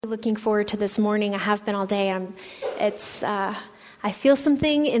Looking forward to this morning. I have been all day. I feel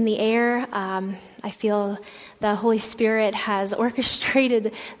something in the air. I feel the Holy Spirit has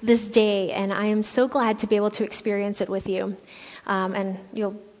orchestrated this day, and I am so glad to be able to experience it with you. And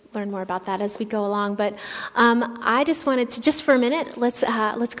you'll learn more about that as we go along. But I just wanted to, just for a minute, let's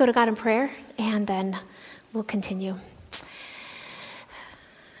go to God in prayer, and then we'll continue.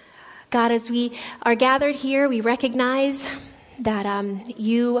 God, as we are gathered here, we recognize that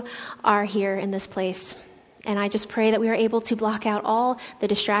you are here in this place. And I just pray that we are able to block out all the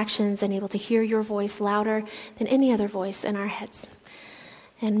distractions and able to hear your voice louder than any other voice in our heads.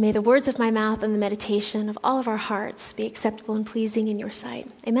 And may the words of my mouth and the meditation of all of our hearts be acceptable and pleasing in your sight.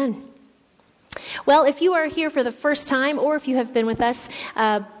 Amen. Well, if you are here for the first time, or if you have been with us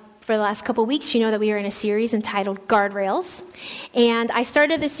for the last couple weeks, you know that we are in a series entitled Guardrails. And I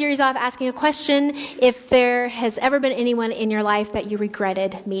started this series off asking a question: if there has ever been anyone in your life that you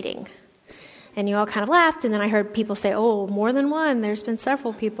regretted meeting. And you all kind of laughed, and then I heard people say, oh, more than one. There's been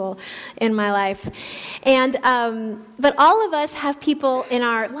several people in my life. And but all of us have people in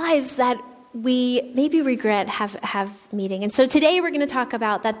our lives that we maybe regret have meeting. And so today we're going to talk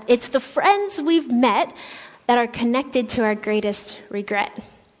about that it's the friends we've met that are connected to our greatest regret.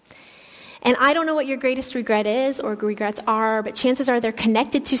 And I don't know what your greatest regret is or regrets are, but chances are they're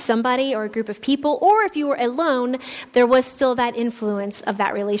connected to somebody or a group of people, or if you were alone, there was still that influence of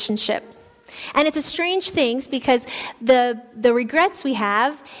that relationship. And it's a strange thing because the regrets we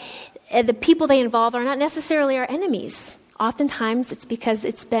have, the people they involve are not necessarily our enemies. Oftentimes it's because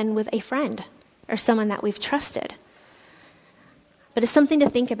it's been with a friend or someone that we've trusted. But it's something to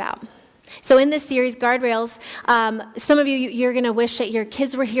think about. So in this series, Guardrails, some of you're going to wish that your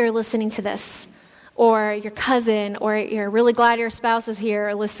kids were here listening to this, or your cousin, or you're really glad your spouse is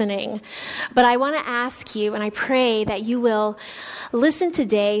here listening. But I want to ask you, and I pray that you will listen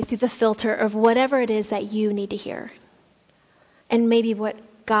today through the filter of whatever it is that you need to hear, and maybe what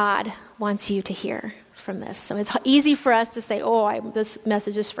God wants you to hear from this. So it's easy for us to say, this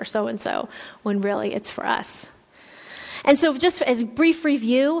message is for so-and-so, when really it's for us. And so just as a brief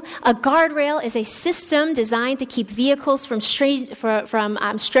review, a guardrail is a system designed to keep vehicles from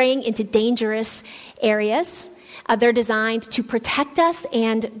straying into dangerous areas. They're designed to protect us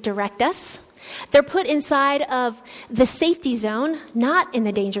and direct us. They're put inside of the safety zone, not in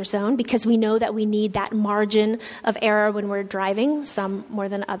the danger zone, because we know that we need that margin of error when we're driving, some more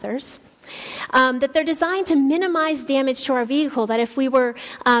than others. That they're designed to minimize damage to our vehicle, that if we were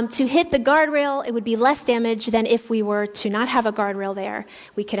to hit the guardrail, it would be less damage than if we were to not have a guardrail there.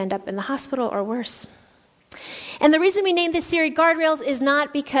 We could end up in the hospital or worse. And the reason we named this series Guardrails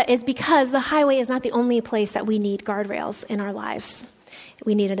is because the highway is not the only place that we need guardrails in our lives.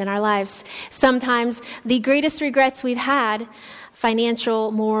 We need it in our lives. Sometimes the greatest regrets we've had,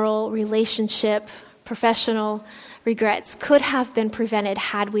 financial, moral, relationship, professional regrets, could have been prevented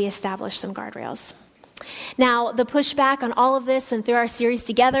had we established some guardrails. Now, the pushback on all of this and through our series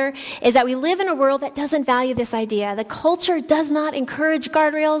together is that we live in a world that doesn't value this idea. The culture does not encourage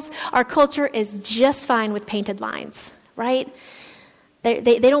guardrails. Our culture is just fine with painted lines, right?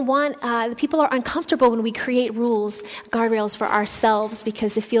 They don't want, the people are uncomfortable when we create rules, guardrails for ourselves,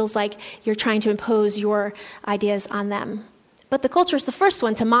 because it feels like you're trying to impose your ideas on them. But the culture is the first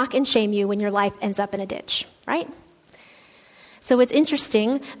one to mock and shame you when your life ends up in a ditch, right? So it's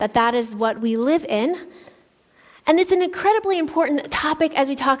interesting that that is what we live in. And it's an incredibly important topic as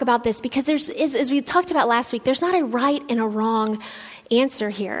we talk about this, because as we talked about last week, there's not a right and a wrong answer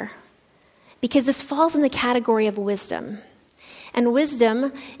here, because this falls in the category of wisdom. And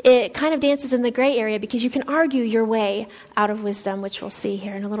wisdom, it kind of dances in the gray area because you can argue your way out of wisdom, which we'll see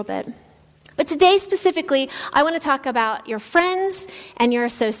here in a little bit. But today specifically, I want to talk about your friends and your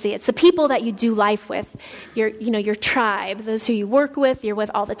associates, the people that you do life with, your tribe, those who you work with, you're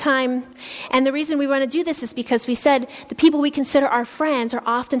with all the time. And the reason we want to do this is because we said the people we consider our friends are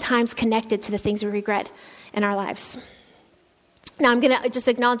oftentimes connected to the things we regret in our lives. Now, I'm going to just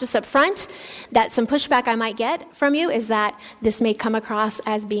acknowledge this up front, that some pushback I might get from you is that this may come across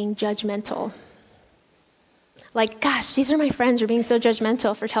as being judgmental. Like, gosh, these are my friends. You're being so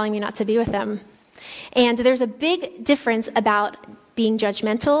judgmental for telling me not to be with them. And there's a big difference about being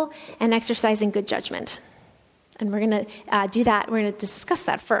judgmental and exercising good judgment. And we're going to do that. We're going to discuss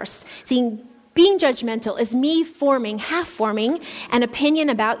that first. See, being judgmental is me half forming an opinion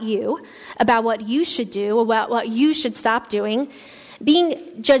about you, about what you should do, about what you should stop doing. Being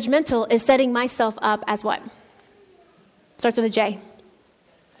judgmental is setting myself up as what? Starts with a J.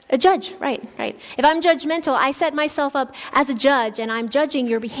 A judge, right. If I'm judgmental, I set myself up as a judge, and I'm judging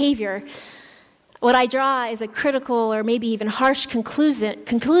your behavior. What I draw is a critical or maybe even harsh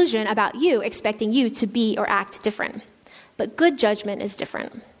conclusion about you, expecting you to be or act different. But good judgment is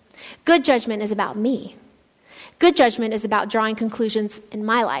different. Good judgment is about me. Good judgment is about drawing conclusions in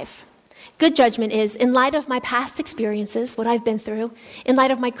my life. Good judgment is, in light of my past experiences, what I've been through, in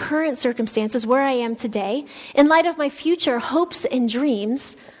light of my current circumstances, where I am today, in light of my future hopes and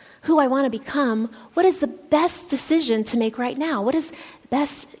dreams, who I want to become, what is the best decision to make right now? What is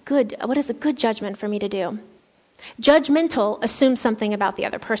a good judgment for me to do? Judgmental assumes something about the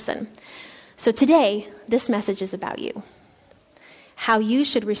other person. So today, this message is about you. How you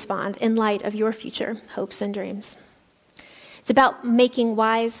should respond in light of your future hopes and dreams. It's about making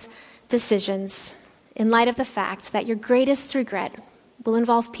wise decisions in light of the fact that your greatest regret will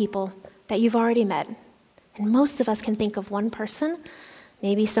involve people that you've already met. And most of us can think of one person,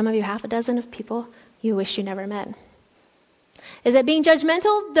 maybe some of you half a dozen of people you wish you never met. Is it being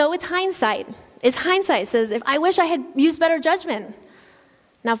judgmental? No, it's hindsight. It's hindsight. It says, if I wish I had used better judgment.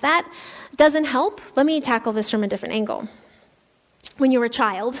 Now, if that doesn't help, let me tackle this from a different angle. When you were a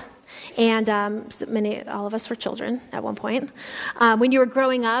child, and all of us were children at one point, when you were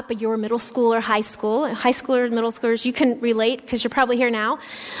growing up, you were middle school or high school, high schoolers, middle schoolers, you can relate because you're probably here now.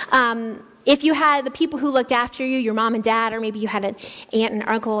 If you had the people who looked after you, your mom and dad, or maybe you had an aunt and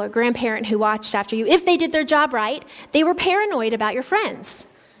uncle or grandparent who watched after you, if they did their job right, they were paranoid about your friends,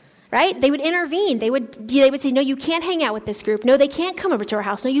 right? They would intervene. They would say, no, you can't hang out with this group. No, they can't come over to our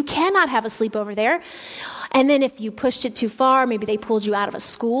house. No, you cannot have a sleepover there. And then if you pushed it too far, maybe they pulled you out of a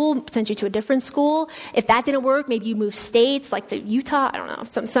school, sent you to a different school. If that didn't work, maybe you moved states, like to Utah, I don't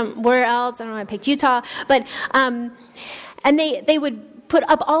know, somewhere else. I don't know, I picked Utah. But, and they would put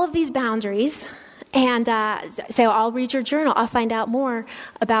up all of these boundaries and say, well, I'll read your journal. I'll find out more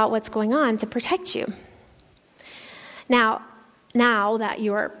about what's going on to protect you. Now that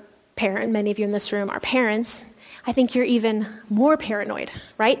you're parent, many of you in this room are parents, I think you're even more paranoid,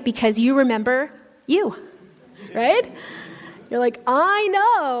 right? Because you remember you, right? You're like, I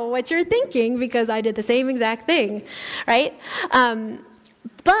know what you're thinking because I did the same exact thing, right?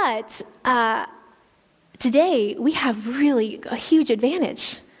 But today, we have really a huge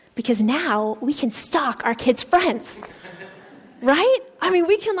advantage because now we can stalk our kids' friends, right? I mean,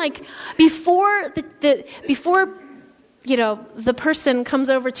 we can before the person comes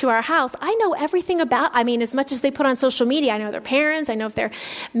over to our house, I know everything as much as they put on social media, I know their parents, I know if they're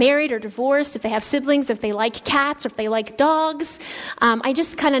married or divorced, if they have siblings, if they like cats, or if they like dogs. I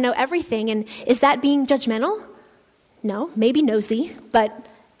just kind of know everything. And is that being judgmental? No, maybe nosy, but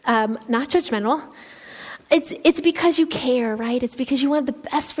not judgmental. It's because you care, right? It's because you want the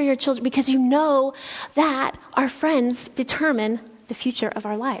best for your children, because you know that our friends determine the future of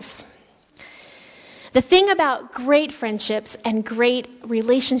our lives. The thing about great friendships and great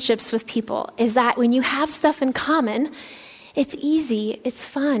relationships with people is that when you have stuff in common, it's easy, it's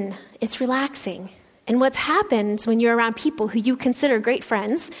fun, it's relaxing. And what happens when you're around people who you consider great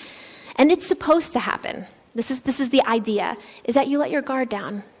friends, and it's supposed to happen, this is the idea, is that you let your guard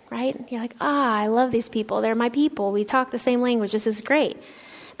down, right? You're like, I love these people. They're my people. We talk the same language. This is great.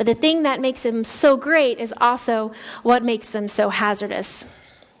 But the thing that makes them so great is also what makes them so hazardous.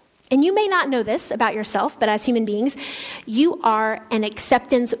 And you may not know this about yourself, but as human beings, you are an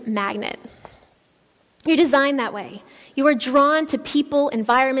acceptance magnet. You're designed that way. You are drawn to people,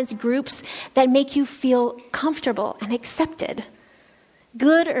 environments, groups that make you feel comfortable and accepted.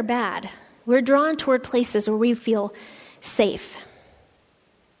 Good or bad, we're drawn toward places where we feel safe.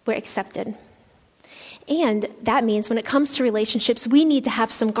 We're accepted. And that means when it comes to relationships, we need to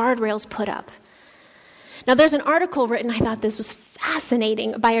have some guardrails put up. Now, there's an article written, I thought this was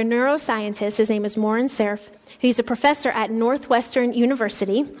fascinating, by a neuroscientist. His name is Morin Cerf. He's a professor at Northwestern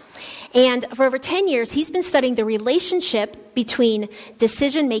University. And for over 10 years, he's been studying the relationship between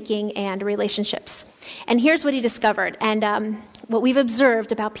decision-making and relationships. And here's what he discovered. And what we've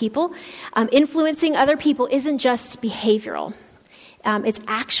observed about people, influencing other people isn't just behavioral. It's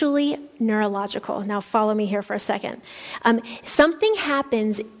actually neurological. Now, follow me here for a second. Something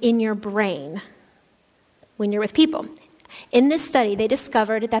happens in your brain when you're with people. In this study, they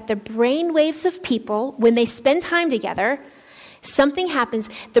discovered that the brain waves of people, when they spend time together, something happens.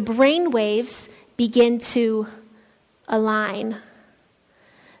 The brain waves begin to align.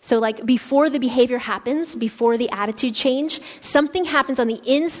 So before the behavior happens, before the attitude change, something happens on the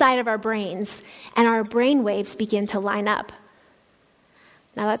inside of our brains, and our brain waves begin to line up.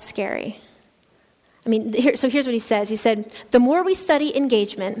 Now that's scary. Here's what he says. He said, the more we study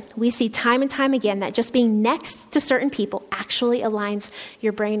engagement, we see time and time again that just being next to certain people actually aligns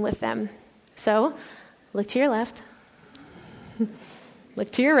your brain with them. So, look to your left.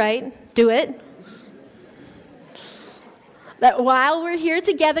 Look to your right. Do it. that while we're here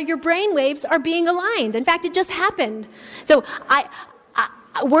together, your brain waves are being aligned. In fact, it just happened. So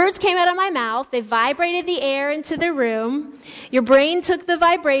words came out of my mouth. They vibrated the air into the room. Your brain took the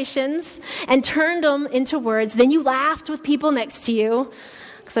vibrations and turned them into words. Then you laughed with people next to you,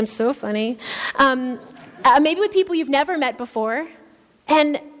 because I'm so funny. Maybe with people you've never met before,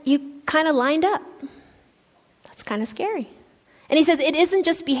 and you kind of lined up. That's kind of scary. And he says it isn't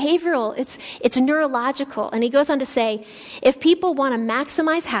just behavioral, it's neurological. And he goes on to say, if people want to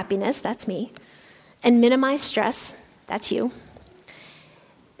maximize happiness, that's me, and minimize stress, that's you,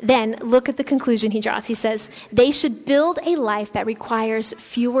 then look at the conclusion he draws. He says, they should build a life that requires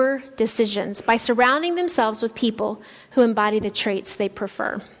fewer decisions by surrounding themselves with people who embody the traits they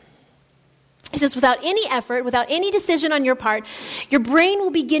prefer. He says, without any effort, without any decision on your part, your brain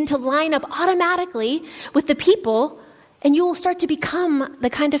will begin to line up automatically with the people, and you will start to become the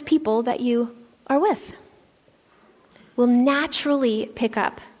kind of people that you are with. We'll naturally pick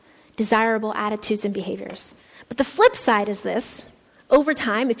up desirable attitudes and behaviors. But the flip side is this. Over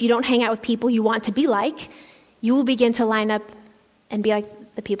time, if you don't hang out with people you want to be like, you will begin to line up and be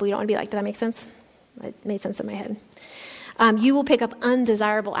like the people you don't want to be like. Did that make sense? It made sense in my head. You will pick up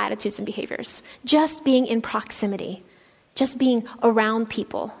undesirable attitudes and behaviors. Just being in proximity, just being around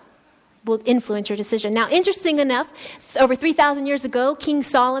people will influence your decision. Now, interesting enough, over 3,000 years ago, King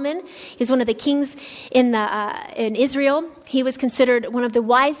Solomon is one of the kings in Israel. He was considered one of the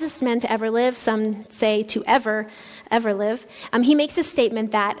wisest men to ever live. Some say to ever live. He makes a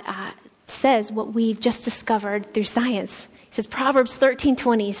statement that says what we've just discovered through science. He says, Proverbs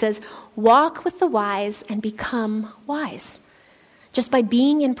 13:20, he says, walk with the wise and become wise. Just by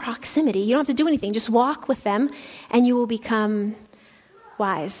being in proximity, you don't have to do anything. Just walk with them and you will become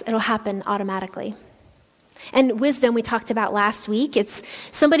wise. It'll happen automatically. And wisdom, we talked about last week, it's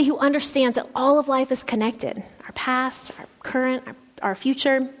somebody who understands that all of life is connected. Our past, our current, our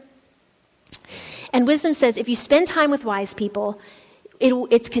future. And wisdom says if you spend time with wise people,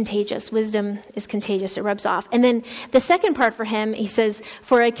 it's contagious. Wisdom is contagious. It rubs off. And then the second part for him, he says,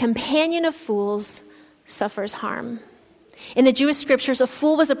 for a companion of fools suffers harm. In the Jewish scriptures, a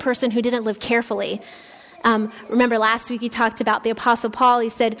fool was a person who didn't live carefully. Remember last week we talked about the Apostle Paul. He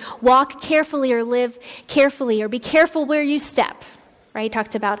said, walk carefully or live carefully or be careful where you step. Right? He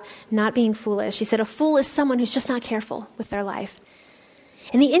talked about not being foolish. He said a fool is someone who's just not careful with their life.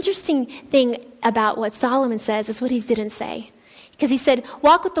 And the interesting thing about what Solomon says is what he didn't say. Because he said,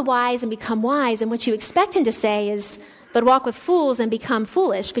 walk with the wise and become wise. And what you expect him to say is, but walk with fools and become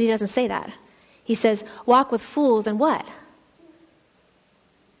foolish. But he doesn't say that. He says, walk with fools and what?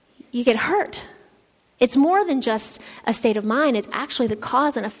 You get hurt. It's more than just a state of mind. It's actually the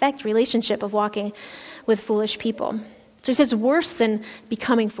cause and effect relationship of walking with foolish people. So he says, worse than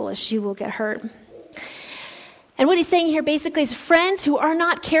becoming foolish, you will get hurt. And what he's saying here basically is friends who are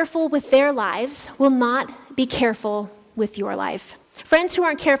not careful with their lives will not be careful with your life. Friends who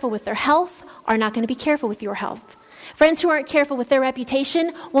aren't careful with their health are not going to be careful with your health. Friends who aren't careful with their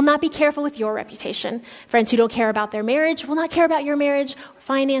reputation will not be careful with your reputation. Friends who don't care about their marriage will not care about your marriage,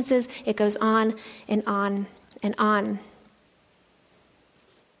 finances. It goes on and on and on.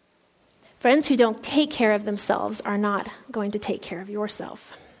 Friends who don't take care of themselves are not going to take care of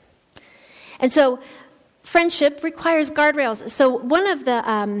yourself. And so friendship requires guardrails. So one of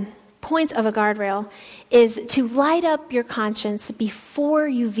the points of a guardrail is to light up your conscience before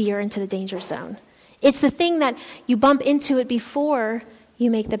you veer into the danger zone. It's the thing that you bump into it before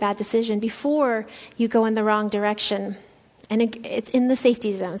you make the bad decision, before you go in the wrong direction. And it's in the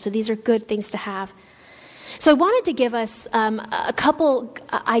safety zone. So these are good things to have. So I wanted to give us a couple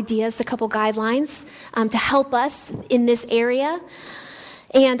ideas, a couple guidelines to help us in this area.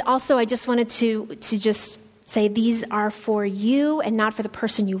 And also I just wanted to just say these are for you and not for the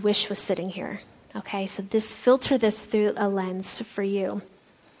person you wish was sitting here. Okay, so filter this through a lens for you.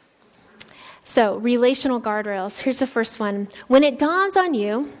 So, relational guardrails. Here's the first one. When it dawns on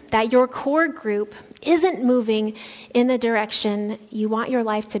you that your core group isn't moving in the direction you want your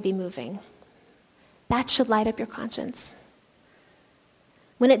life to be moving, that should light up your conscience.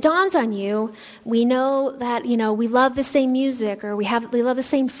 When it dawns on you, we know that, we love the same music, or we love the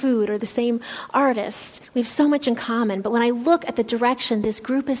same food, or the same artists. We have so much in common. But when I look at the direction this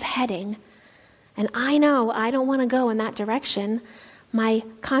group is heading, and I know I don't want to go in that direction, my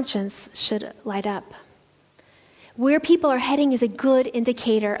conscience should light up. Where people are heading is a good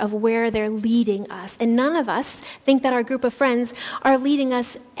indicator of where they're leading us. And none of us think that our group of friends are leading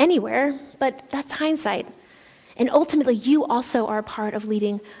us anywhere, but that's hindsight. And ultimately, you also are a part of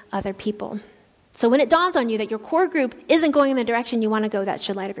leading other people. So when it dawns on you that your core group isn't going in the direction you want to go, that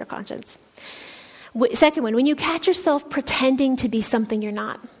should light up your conscience. Second one, when you catch yourself pretending to be something you're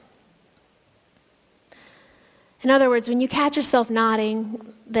not. In other words, when you catch yourself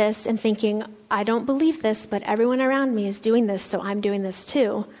nodding this and thinking, I don't believe this, but everyone around me is doing this, so I'm doing this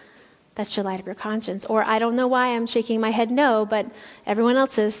too, that should light up your conscience. Or I don't know why I'm shaking my head no, but everyone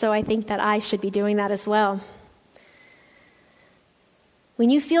else is, so I think that I should be doing that as well.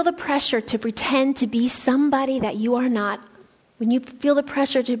 When you feel the pressure to pretend to be somebody that you are not, when you feel the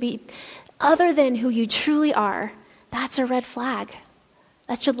pressure to be other than who you truly are, that's a red flag.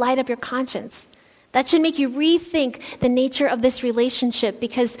 That should light up your conscience. That should make you rethink the nature of this relationship,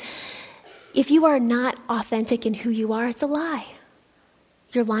 because if you are not authentic in who you are, it's a lie.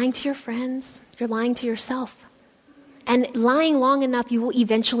 You're lying to your friends. You're lying to yourself. And lying long enough, you will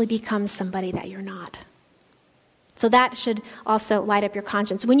eventually become somebody that you're not. So that should also light up your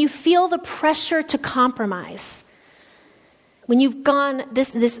conscience. When you feel the pressure to compromise, when you've gone,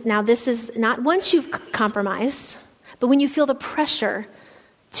 this is not once you've compromised, but when you feel the pressure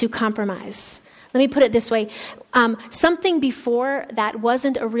to compromise. Let me put it this way. Something before that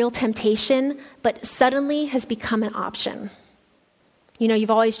wasn't a real temptation, but suddenly has become an option. You know,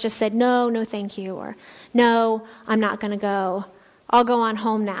 you've always just said, no, thank you, or no, I'm not going to go. I'll go on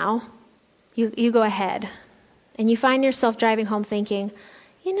home now. You go ahead. And you find yourself driving home thinking,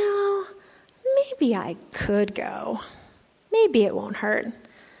 maybe I could go. Maybe it won't hurt.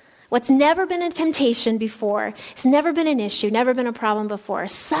 What's never been a temptation before, it's never been an issue, never been a problem before,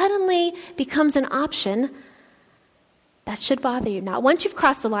 suddenly becomes an option that should bother you. Not once you've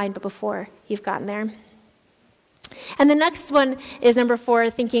crossed the line, but before you've gotten there. And the next one is number 4,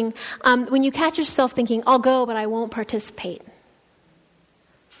 thinking, when you catch yourself thinking, I'll go, but I won't participate.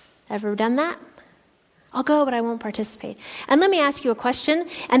 Ever done that? I'll go, but I won't participate. And let me ask you a question,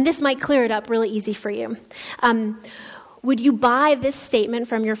 and this might clear it up really easy for you. Would you buy this statement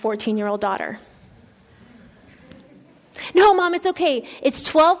from your 14-year-old daughter? No, Mom, it's okay. It's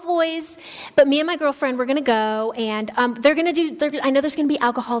 12 boys, but me and my girlfriend, we're going to go, and I know there's going to be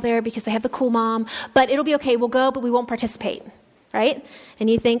alcohol there because they have the cool mom, but it'll be okay. We'll go, but we won't participate, right? And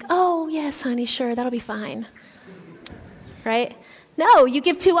you think, oh, yes, honey, sure, that'll be fine, right? No, you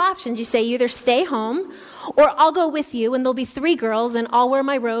give 2 options. You say you either stay home or I'll go with you, and there'll be 3 girls, and I'll wear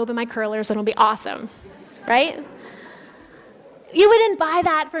my robe and my curlers, and it'll be awesome, right? You wouldn't buy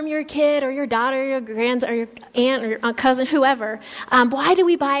that from your kid or your daughter or your grand or your aunt or your cousin, whoever. Why do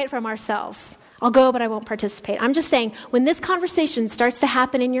we buy it from ourselves? I'll go, but I won't participate. I'm just saying, when this conversation starts to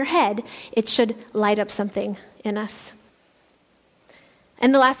happen in your head, it should light up something in us.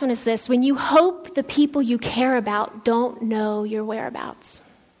 And the last one is this: when you hope the people you care about don't know your whereabouts.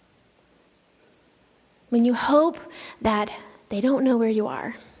 When you hope that they don't know where you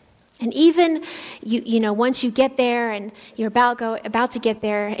are. And even, once you get there and you're about to get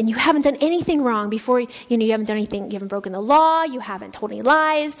there and you haven't done anything wrong before, you haven't done anything, you haven't broken the law, you haven't told any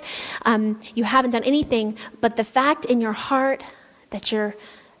lies, you haven't done anything, but the fact in your heart that you're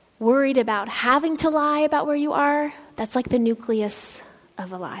worried about having to lie about where you are, that's like the nucleus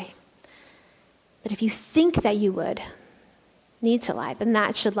of a lie. But if you think that you would need to lie, then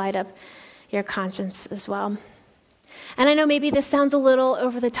that should light up your conscience as well. And I know maybe this sounds a little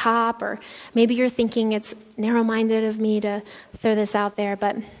over the top, or maybe you're thinking it's narrow-minded of me to throw this out there,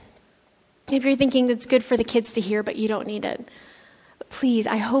 but maybe you're thinking it's good for the kids to hear, but you don't need it. But please,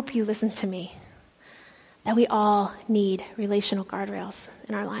 I hope you listen to me, that we all need relational guardrails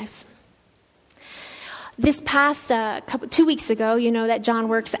in our lives. This past 2 weeks ago, that John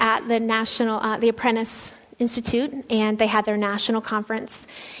works at the Apprentice Institute, and they had their national conference.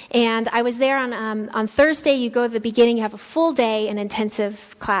 And I was there on Thursday. You go to the beginning, you have a full day, an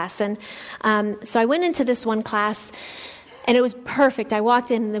intensive class. And so I went into this one class, and it was perfect. I walked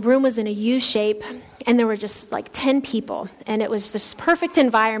in, and the room was in a U shape, and there were just like 10 people. And it was this perfect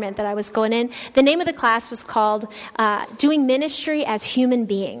environment that I was going in. The name of the class was called Doing Ministry as Human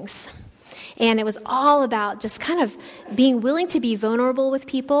Beings. And it was all about just kind of being willing to be vulnerable with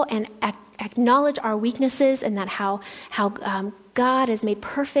people and acknowledge our weaknesses, and that how God is made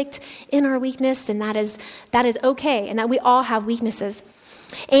perfect in our weakness, and that is okay, and that we all have weaknesses.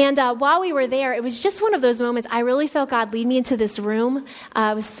 And while we were there, it was just one of those moments I really felt God lead me into this room.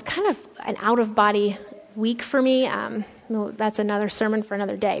 It was kind of an out-of-body week for me. That's another sermon for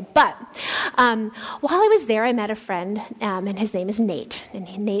another day. But while I was there, I met a friend, and his name is Nate.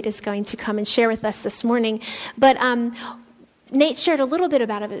 And Nate is going to come and share with us this morning. But Nate shared a little bit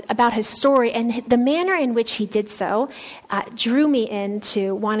about his story, and the manner in which he did so drew me in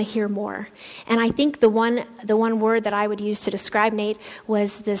to want to hear more. And I think the one word that I would use to describe Nate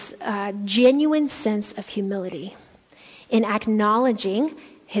was this genuine sense of humility in acknowledging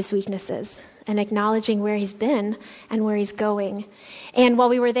his weaknesses, and acknowledging where he's been and where he's going. And while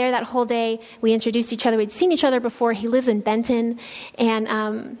we were there that whole day, we introduced each other. We'd seen each other before. He lives in Benton,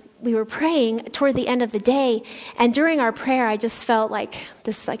 and we were praying toward the end of the day. And during our prayer, I just felt like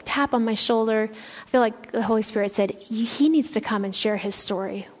this tap on my shoulder. I feel like the Holy Spirit said, he needs to come and share his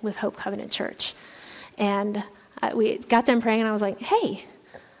story with Hope Covenant Church. And we got done praying, and I was like, hey,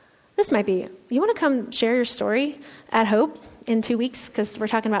 this might be, you want to come share your story at Hope in 2 weeks? Because we're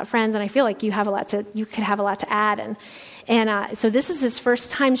talking about friends, and I feel like you could have a lot to add. And so this is his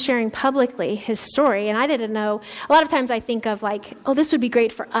first time sharing publicly his story, and I didn't know. A lot of times I think of this would be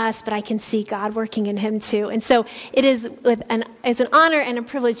great for us, but I can see God working in him too. And so it's an honor and a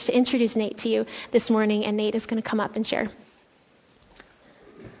privilege to introduce Nate to you this morning, and Nate is going to come up and share.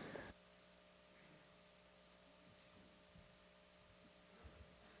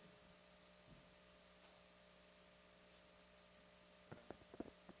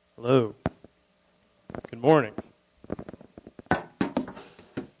 Hello. Good morning.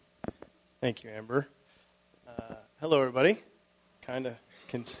 Thank you, Amber. Hello, everybody. Kind of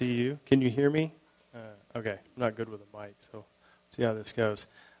can see you. Can you hear me? Okay. I'm not good with a mic, so see how this goes.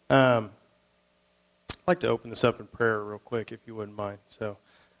 I'd like to open this up in prayer real quick, if you wouldn't mind. So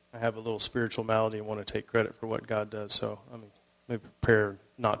I have a little spiritual malady and want to take credit for what God does, so let me prepare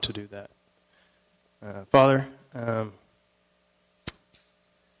not to do that. Father,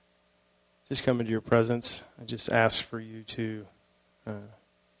 just come into your presence. I just ask for you to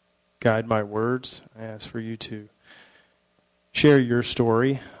guide my words. I ask for you to share your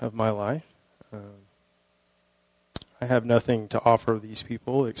story of my life. I have nothing to offer these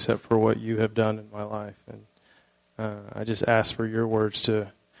people except for what you have done in my life. And I just ask for your words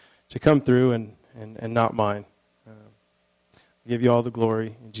to come through and not mine. I give you all the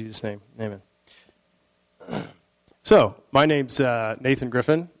glory in Jesus' name. Amen. So, my name's Nathan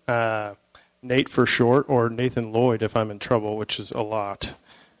Griffin. Nate for short, or Nathan Lloyd if I'm in trouble, which is a lot.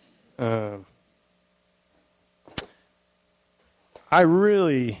 I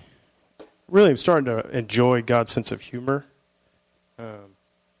really am starting to enjoy God's sense of humor.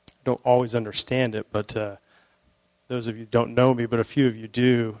 Don't always understand it, but those of you who don't know me, but a few of you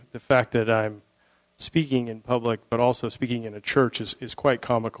do, the fact that I'm speaking in public, but also speaking in a church is quite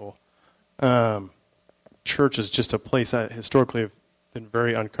comical. Church is just a place I historically have been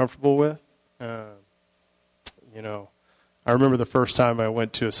very uncomfortable with. I remember the first time I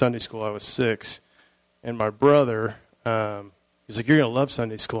went to a Sunday school, I was 6, and my brother, he was like, "You're going to love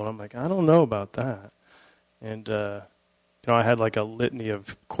Sunday school." And I'm like, "I don't know about that." And, I had like a litany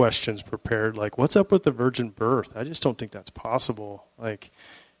of questions prepared, like, what's up with the virgin birth? I just don't think that's possible. So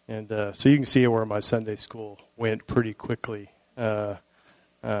you can see where my Sunday school went pretty quickly. And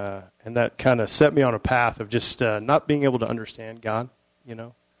that kind of set me on a path of just not being able to understand God,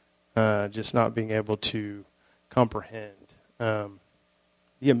 just not being able to comprehend the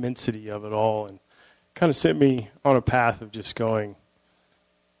immensity of it all, and kind of set me on a path of just going,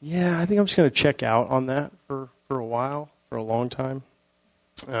 yeah, I think I'm just going to check out on that for a while, for a long time.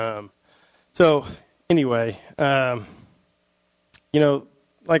 So anyway, like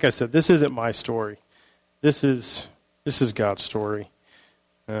I said, this isn't my story. This is God's story.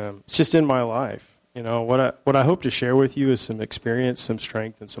 It's just in my life. What I hope to share with you is some experience, some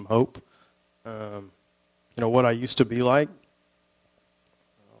strength, and some hope. What I used to be like,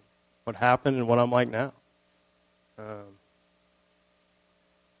 what happened, and what I'm like now.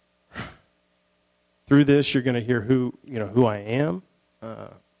 Through this, you're going to hear who I am,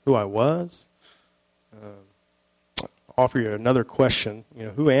 who I was. Offer you another question.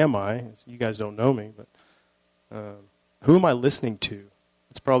 Who am I? You guys don't know me, but who am I listening to?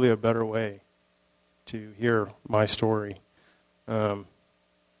 It's probably a better way to hear my story. I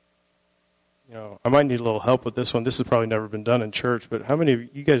might need a little help with this one. This has probably never been done in church, but how many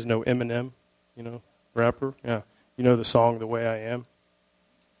of you guys know Eminem? Rapper? Yeah. You know the song "The Way I Am"?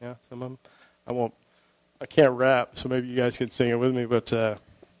 Yeah, some of them. I can't rap, so maybe you guys can sing it with me, but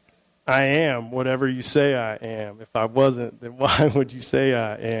I am whatever you say I am. If I wasn't, then why would you say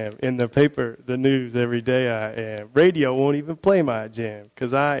I am? In the paper, the news, every day I am. Radio won't even play my jam,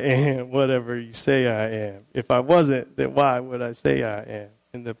 because I am whatever you say I am. If I wasn't, then why would I say I am?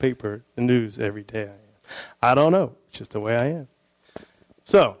 In the paper, the news, every day I am. I don't know. It's just the way I am.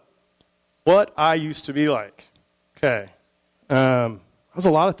 So, what I used to be like. Okay. I was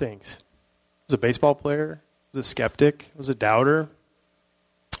a lot of things. I was a baseball player. I was a skeptic. I was a doubter.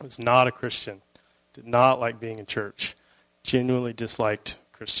 I was not a Christian. Did not like being in church. Genuinely disliked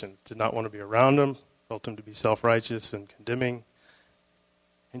Christians. Did not want to be around them. Felt them to be self-righteous and condemning.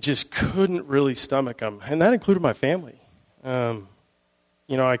 And just couldn't really stomach them. And that included my family.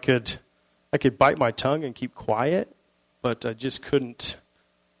 I could I could bite my tongue and keep quiet, but I just couldn't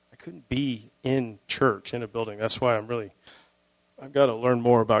be in church, in a building. That's why I've got to learn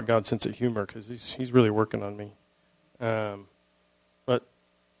more about God's sense of humor, because he's really working on me. But,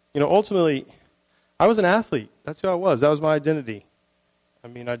 ultimately, I was an athlete. That's who I was. That was my identity. I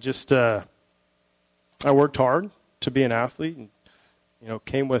mean, I worked hard to be an athlete, and,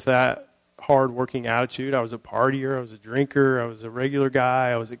 came with that hard-working attitude. I was a partier. I was a drinker. I was a regular guy.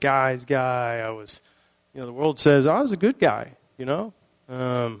 I was a guy's guy. I was, the world says I was a good guy, I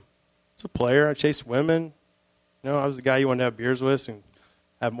was a player. I chased women. I was the guy you wanted to have beers with and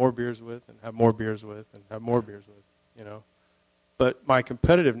have more beers with and have more beers with and have more beers with, But my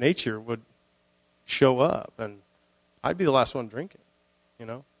competitive nature would show up, and I'd be the last one drinking,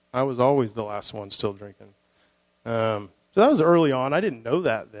 I was always the last one still drinking. So that was early on. I didn't know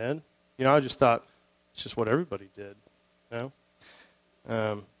that then. I just thought it's just what everybody did,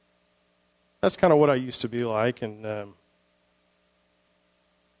 That's kind of what I used to be like, and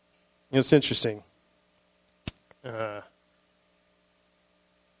it's interesting.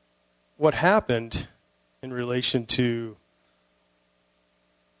 What happened in relation to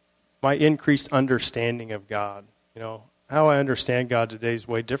my increased understanding of God, how I understand God today is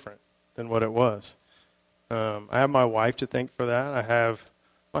way different than what it was. I have my wife to thank for that. I have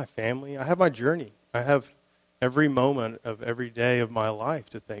my family. I have my journey. I have every moment of every day of my life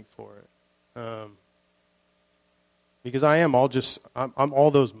to thank for it. Because I'm all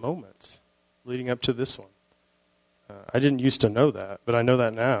those moments leading up to this one. I didn't used to know that, but I know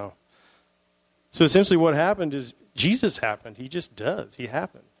that now. So essentially what happened is Jesus happened. He just does. He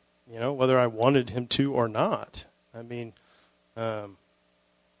happened, whether I wanted him to or not. I mean, my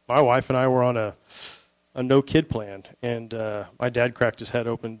wife and I were on a no-kid plan, and my dad cracked his head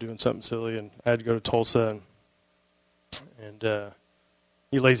open doing something silly, and I had to go to Tulsa, and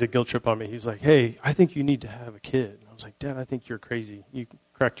he lays a guilt trip on me. He's like, "Hey, I think you need to have a kid." And I was like, "Dad, I think you're crazy. You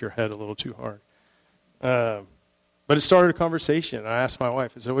cracked your head a little too hard." But it started a conversation. I asked my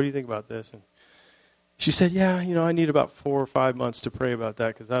wife, I said, "What do you think about this?" And she said, "Yeah, I need about 4 or 5 months to pray about that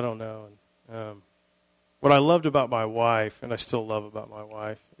because I don't know." And what I loved about my wife, and I still love about my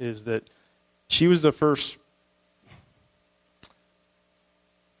wife, is that she was the first.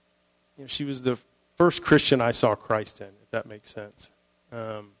 She was the first Christian I saw Christ in, if that makes sense,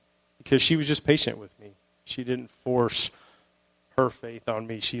 because she was just patient with me. She didn't force her faith on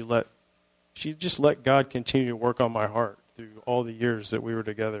me. She just let God continue to work on my heart through all the years that we were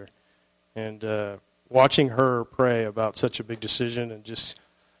together. And watching her pray about such a big decision and just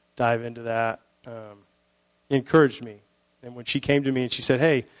dive into that encouraged me. And when she came to me and she said,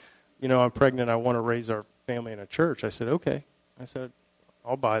 "Hey, I'm pregnant. I want to raise our family in a church," I said, "Okay." I said,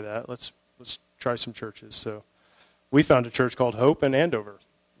 "I'll buy that. Let's try some churches." So we found a church called Hope in Andover.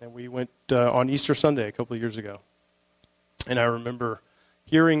 And we went on Easter Sunday a couple of years ago. And I remember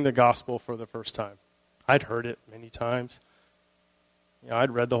hearing the gospel for the first time. I'd heard it many times.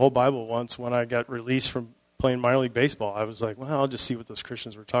 I'd read the whole Bible once when I got released from playing minor league baseball. I was like, well, I'll just see what those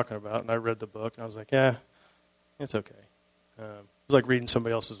Christians were talking about. And I read the book, and I was like, yeah, it's okay. It was like reading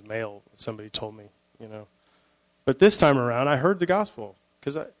somebody else's mail. Somebody told me, But this time around, I heard the gospel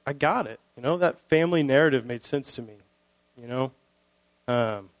because I got it. That family narrative made sense to me.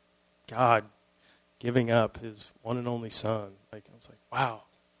 God giving up his one and only son. I was like, wow,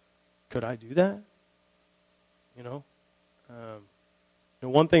 could I do that?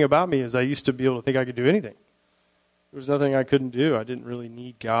 One thing about me is I used to be able to think I could do anything. There was nothing I couldn't do. I didn't really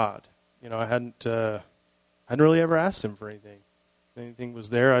need God. I hadn't really ever asked him for anything. If anything was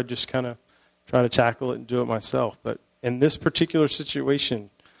there, I'd just kind of try to tackle it and do it myself. But in this particular situation,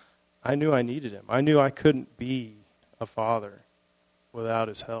 I knew I needed him. I knew I couldn't be a father without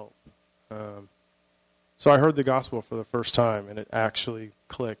his help. So I heard the gospel for the first time, and it actually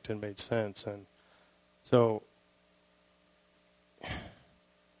clicked and made sense. And so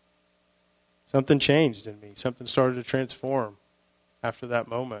something changed in me. Something started to transform after that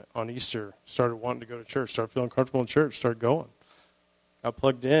moment on Easter. Started wanting to go to church, started feeling comfortable in church, started going. Got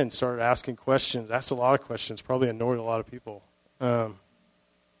plugged in, started asking questions, asked a lot of questions, probably annoyed a lot of people. But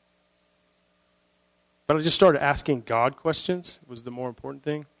I just started asking God questions was the more important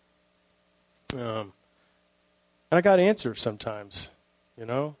thing. And I got answers sometimes,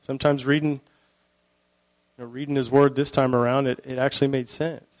 Sometimes reading his word this time around, it actually made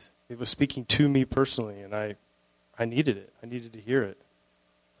sense. It was speaking to me personally, and I needed it. I needed to hear it.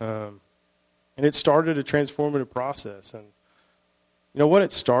 And it started a transformative process. And what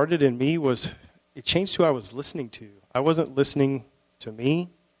it started in me was it changed who I was listening to. I wasn't listening to me.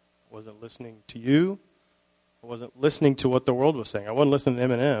 I wasn't listening to you. I wasn't listening to what the world was saying. I wasn't listening to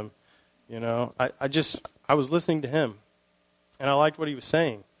Eminem. I was listening to him, and I liked what he was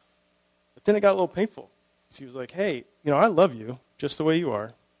saying. But then it got a little painful. He was like, hey, I love you just the way you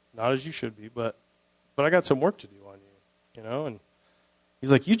are, not as you should be, but I got some work to do on you, and he's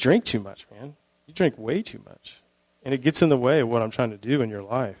like, you drink too much, man. You drink way too much. And it gets in the way of what I'm trying to do in your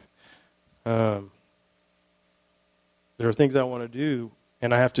life. There are things I want to do,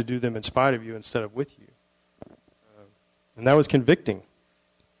 and I have to do them in spite of you instead of with you. And that was convicting.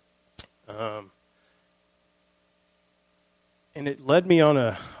 And it led me on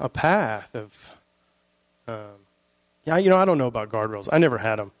a path of, I don't know about guardrails. I never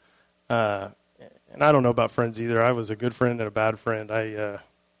had them. And I don't know about friends either. I was a good friend and a bad friend. I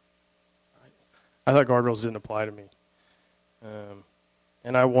thought guardrails didn't apply to me.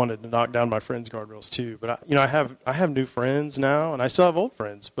 And I wanted to knock down my friends' guardrails too. But I have new friends now, and I still have old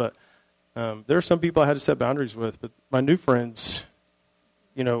friends. But there are some people I had to set boundaries with. But my new friends,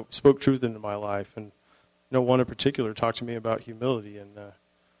 spoke truth into my life, and one in particular talked to me about humility, and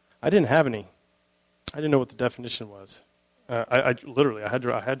I didn't have any. I didn't know what the definition was. I literally had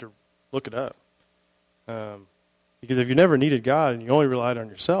to look it up. Because if you never needed God and you only relied on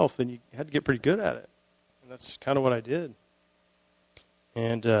yourself, then you had to get pretty good at it. And that's kind of what I did.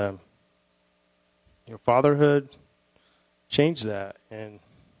 And, fatherhood changed that. And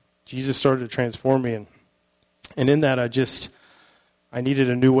Jesus started to transform me. And in that, I needed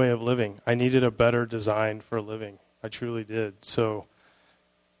a new way of living. I needed a better design for living. I truly did. So,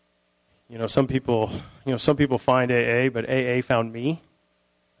 some people find AA, but AA found me.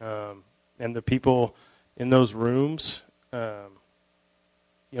 And the people in those rooms,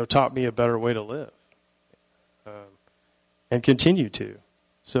 taught me a better way to live, and continue to.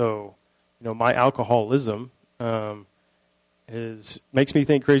 So, my alcoholism makes me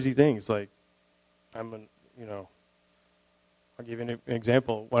think crazy things. Like, I'll give you an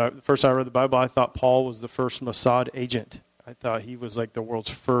example. When first I read the Bible, I thought Paul was the first Mossad agent. I thought he was like the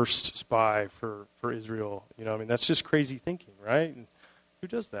world's first spy for Israel. That's just crazy thinking, right? And who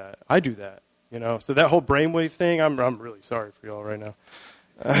does that? I do that. So that whole brainwave thing, I'm really sorry for y'all right now.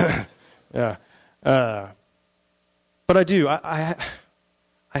 Yeah. But I do. I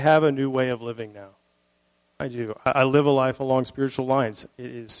have a new way of living now. I do. I live a life along spiritual lines.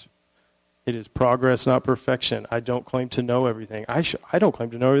 It is progress, not perfection. I don't claim to know everything. I don't claim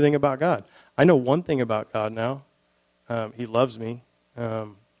to know everything about God. I know one thing about God now. He loves me.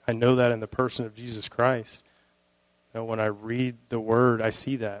 I know that in the person of Jesus Christ. When I read the Word, I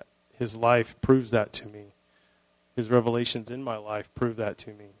see that. His life proves that to me. His revelations in my life prove that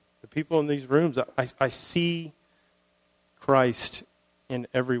to me. The people in these rooms, I see Christ in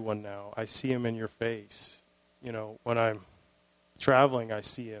everyone now. I see him in your face. When I'm traveling, I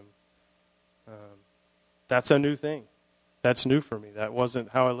see him. That's a new thing. That's new for me. That wasn't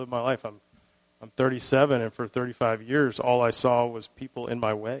how I lived my life. I'm 37, and for 35 years, all I saw was people in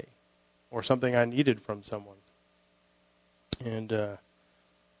my way or something I needed from someone. And,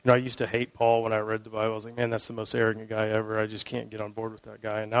 I used to hate Paul when I read the Bible. I was like, man, that's the most arrogant guy ever. I just can't get on board with that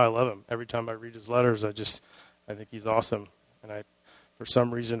guy. And now I love him. Every time I read his letters, I think he's awesome. And I, for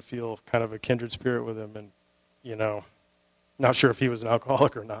some reason, feel kind of a kindred spirit with him. And, not sure if he was an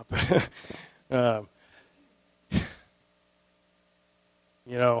alcoholic or not. But,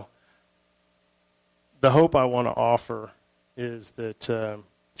 the hope I want to offer is that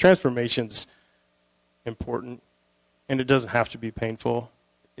transformation's important, and it doesn't have to be painful.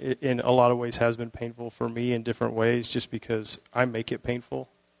 It, in a lot of ways, has been painful for me in different ways, just because I make it painful.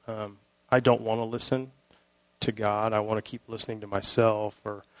 I don't want to listen to God. I want to keep listening to myself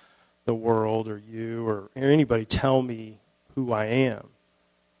or the world or you or anybody tell me who I am.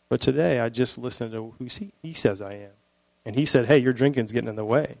 But today, I just listen to who he says I am. And he said, hey, your drinking's getting in the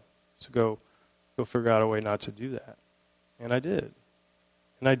way. So go figure out a way not to do that. And I did.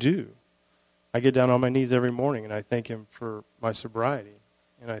 And I do. I get down on my knees every morning, and I thank him for my sobriety.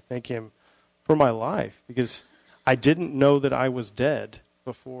 And I thank him for my life, because I didn't know that I was dead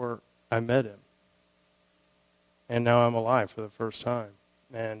before I met him. And now I'm alive for the first time.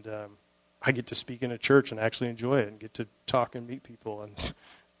 And I get to speak in a church and actually enjoy it and get to talk and meet people. And,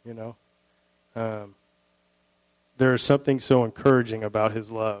 there is something so encouraging about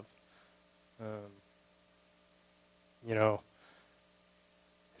his love.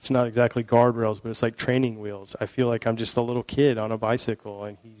 It's not exactly guardrails, but it's like training wheels. I feel like I'm just a little kid on a bicycle,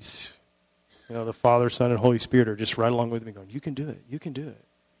 and he's, the Father, Son, and Holy Spirit are just right along with me going, you can do it, you can do it.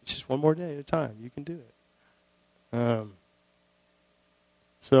 It's just one more day at a time, you can do it.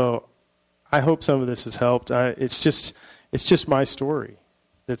 So I hope some of this has helped. It's just my story.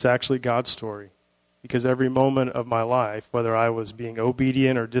 It's actually God's story. Because every moment of my life, whether I was being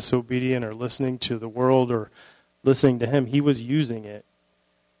obedient or disobedient or listening to the world or listening to him, he was using it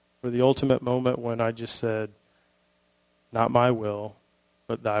for the ultimate moment when I just said, not my will,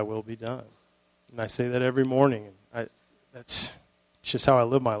 but thy will be done. And I say that every morning. And it's just how I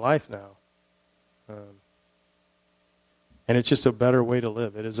live my life now. And it's just a better way to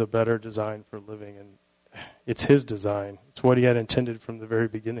live. It is a better design for living. And it's his design. It's what he had intended from the very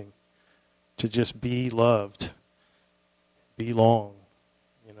beginning. To just be loved. Belong.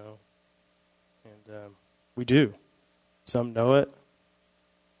 You know. And we do. Some know it.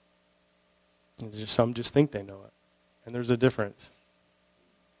 And some just think they know it. And there's a difference.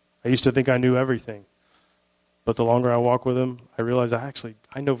 I used to think I knew everything. But the longer I walk with him, I realize I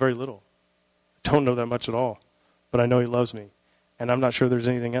know very little. I don't know that much at all. But I know he loves me. And I'm not sure there's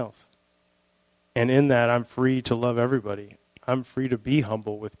anything else. And in that, I'm free to love everybody. I'm free to be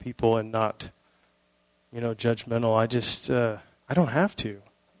humble with people and not, judgmental. I don't have to,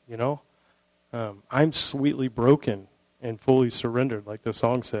 I'm sweetly broken and fully surrendered, like the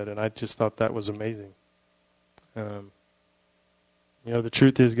song said. And I just thought that was amazing. The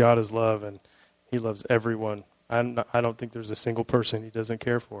truth is God is love, and he loves everyone. I don't think there's a single person he doesn't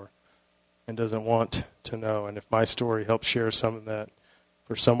care for and doesn't want to know. And if my story helps share some of that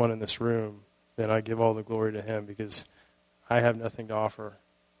for someone in this room, then I give all the glory to him, because I have nothing to offer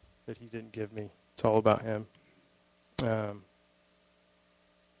that he didn't give me. It's all about him.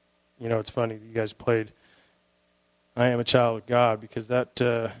 It's funny, you guys played I Am a Child of God, because that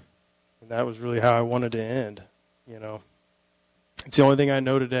was really how I wanted to end. It's the only thing I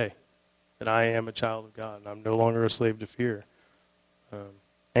know today, that I am a child of God, and I'm no longer a slave to fear.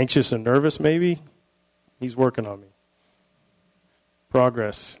 Anxious and nervous, maybe? He's working on me.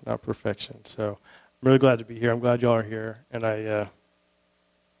 Progress, not perfection. So I'm really glad to be here. I'm glad y'all are here. And I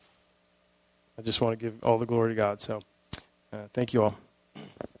just want to give all the glory to God. So thank you all.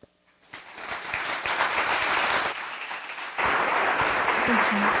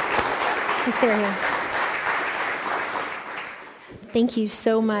 Thank you. Hey, Sarah. Thank you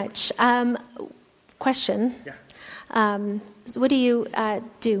so much. Question. Yeah. What do you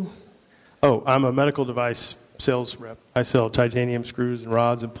do? Oh, I'm a medical device sales rep. I sell titanium screws and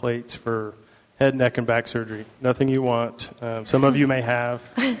rods and plates for head, neck, and back surgery. Nothing you want. Some of you may have.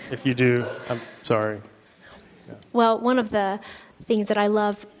 If you do, I'm sorry. Yeah. Well, one of the things that I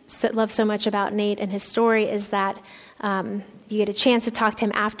love so much about Nate and his story is that you get a chance to talk to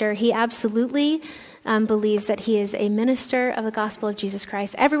him after. He absolutely believes that he is a minister of the gospel of Jesus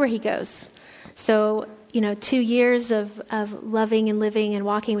Christ everywhere he goes. So, 2 years of loving and living and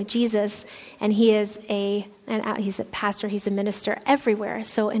walking with Jesus, and he's a pastor, he's a minister everywhere,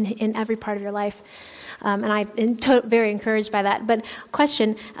 so in every part of your life. And I'm very encouraged by that. But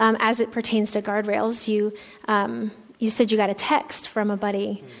question, as it pertains to Guardrails, you said you got a text from a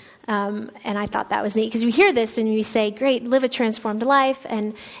buddy. And I thought that was neat, because we hear this and we say, great, live a transformed life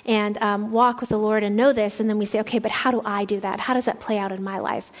and walk with the Lord and know this. And then we say, okay, but how do I do that? How does that play out in my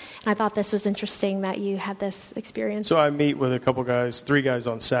life? And I thought this was interesting that you had this experience. So I meet with a couple guys, 3 guys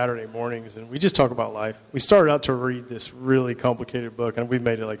on Saturday mornings, and we just talk about life. We started out to read this really complicated book, and we've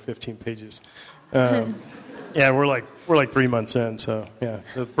made it like 15 pages. Yeah, we're like 3 months in, so yeah,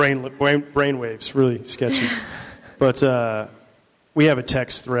 the brain waves really sketchy. But we have a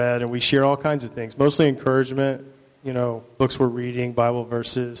text thread, and we share all kinds of things, mostly encouragement, books we're reading, Bible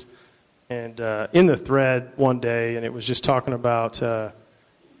verses. And in the thread one day, and it was just talking about,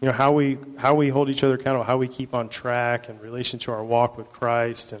 how we hold each other accountable, how we keep on track in relation to our walk with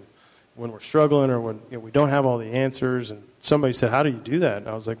Christ, and when we're struggling or when we don't have all the answers. And somebody said, how do you do that? And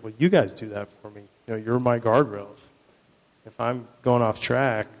I was like, well, you guys do that for me. You're my guardrails. If I'm going off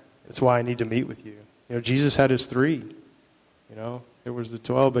track, that's why I need to meet with you. Jesus had his 3. There was the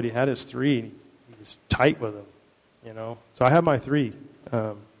 12, but he had his 3. And he was tight with them, So I have my 3,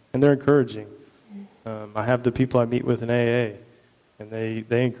 and they're encouraging. I have the people I meet with in AA, and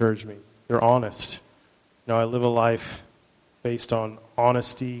they encourage me. They're honest. I live a life based on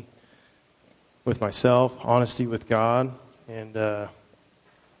honesty with myself, honesty with God, and I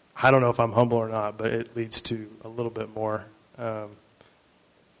don't know if I'm humble or not, but it leads to a little bit more. A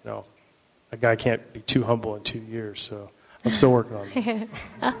guy can't be too humble in 2 years, so I'm still working on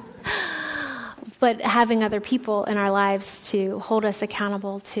that. But having other people in our lives to hold us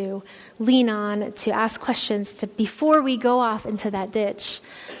accountable, to lean on, to ask questions before we go off into that ditch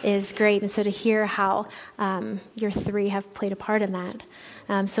is great. And so to hear how your 3 have played a part in that.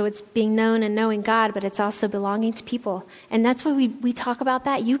 So it's being known and knowing God, but it's also belonging to people. And that's why we talk about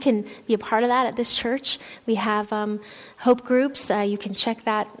that. You can be a part of that at this church. We have hope groups. You can check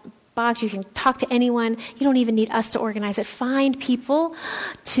that box. You can talk to anyone. You don't even need us to organize it. Find people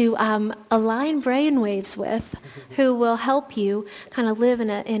to align brainwaves with who will help you kind of live in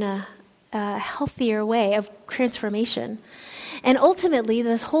a healthier way of transformation. And ultimately,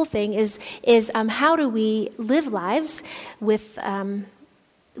 this whole thing is how do we live lives with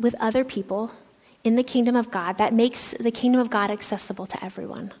other people in the kingdom of God that makes the kingdom of God accessible to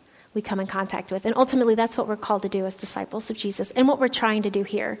everyone we come in contact with. And ultimately, that's what we're called to do as disciples of Jesus and what we're trying to do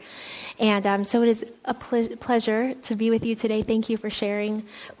here. And so it is a pleasure to be with you today. Thank you for sharing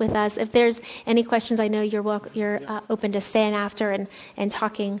with us. If there's any questions, I know you're open to staying after and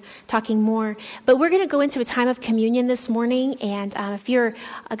talking more. But we're going to go into a time of communion this morning. And if you're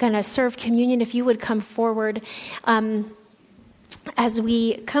going to serve communion, if you would come forward. As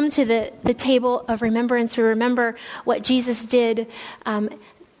we come to the table of remembrance, we remember what Jesus did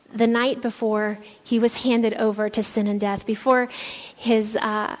the night before he was handed over to sin and death. Before he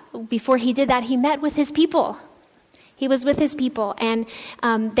did that, he met with his people. He was with his people, and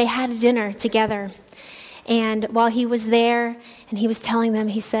they had a dinner together. And while he was there, and he was telling them,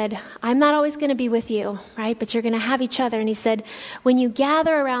 he said, I'm not always going to be with you, right? But you're going to have each other. And he said, when you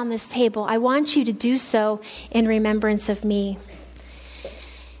gather around this table, I want you to do so in remembrance of me.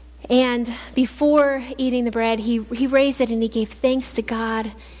 And before eating the bread, he raised it and he gave thanks to God.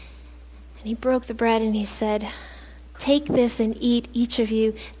 And he broke the bread and he said, take this and eat, each of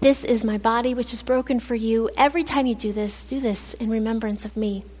you. This is my body, which is broken for you. Every time you do this in remembrance of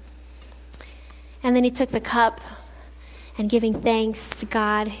me. And then he took the cup, and giving thanks to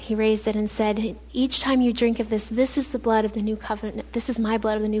God, he raised it and said, each time you drink of this, this is the blood of the new covenant. This is my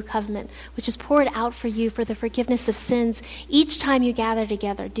blood of the new covenant, which is poured out for you for the forgiveness of sins. Each time you gather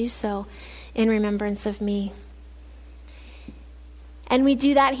together, do so in remembrance of me. And we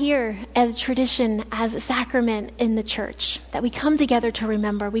do that here as a tradition, as a sacrament in the church, that we come together to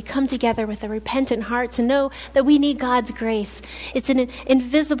remember. We come together with a repentant heart to know that we need God's grace. It's an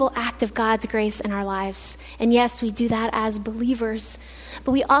invisible act of God's grace in our lives. And yes, we do that as believers,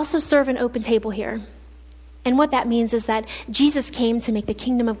 but we also serve an open table here. And what that means is that Jesus came to make the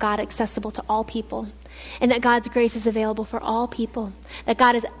kingdom of God accessible to all people, and that God's grace is available for all people, that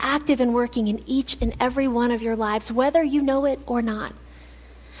God is active and working in each and every one of your lives, whether you know it or not.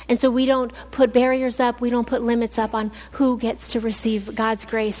 And so we don't put barriers up, we don't put limits up on who gets to receive God's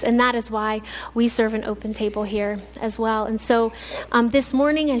grace. And that is why we serve an open table here as well. And so this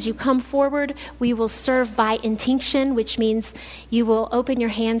morning, as you come forward, we will serve by intinction, which means you will open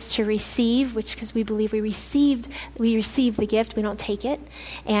your hands to receive, which because we believe we receive the gift, we don't take it.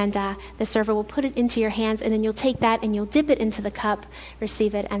 And the server will put it into your hands, and then you'll take that and you'll dip it into the cup,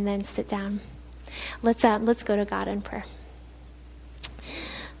 receive it, and then sit down. Let's go to God in prayer.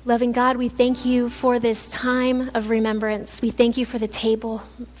 Loving God, we thank you for this time of remembrance. We thank you for the table,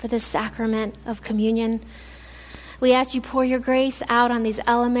 for this sacrament of communion. We ask you pour your grace out on these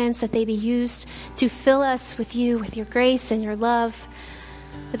elements, that they be used to fill us with you, with your grace and your love,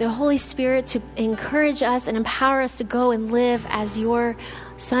 with your Holy Spirit to encourage us and empower us to go and live as your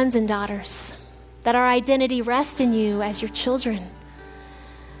sons and daughters, that our identity rests in you as your children.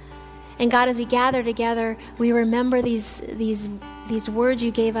 And God, as we gather together, we remember these words you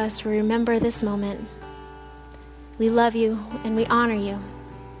gave us. We remember this moment. We love you and we honor you.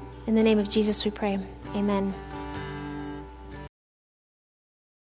 In the name of Jesus we pray. Amen.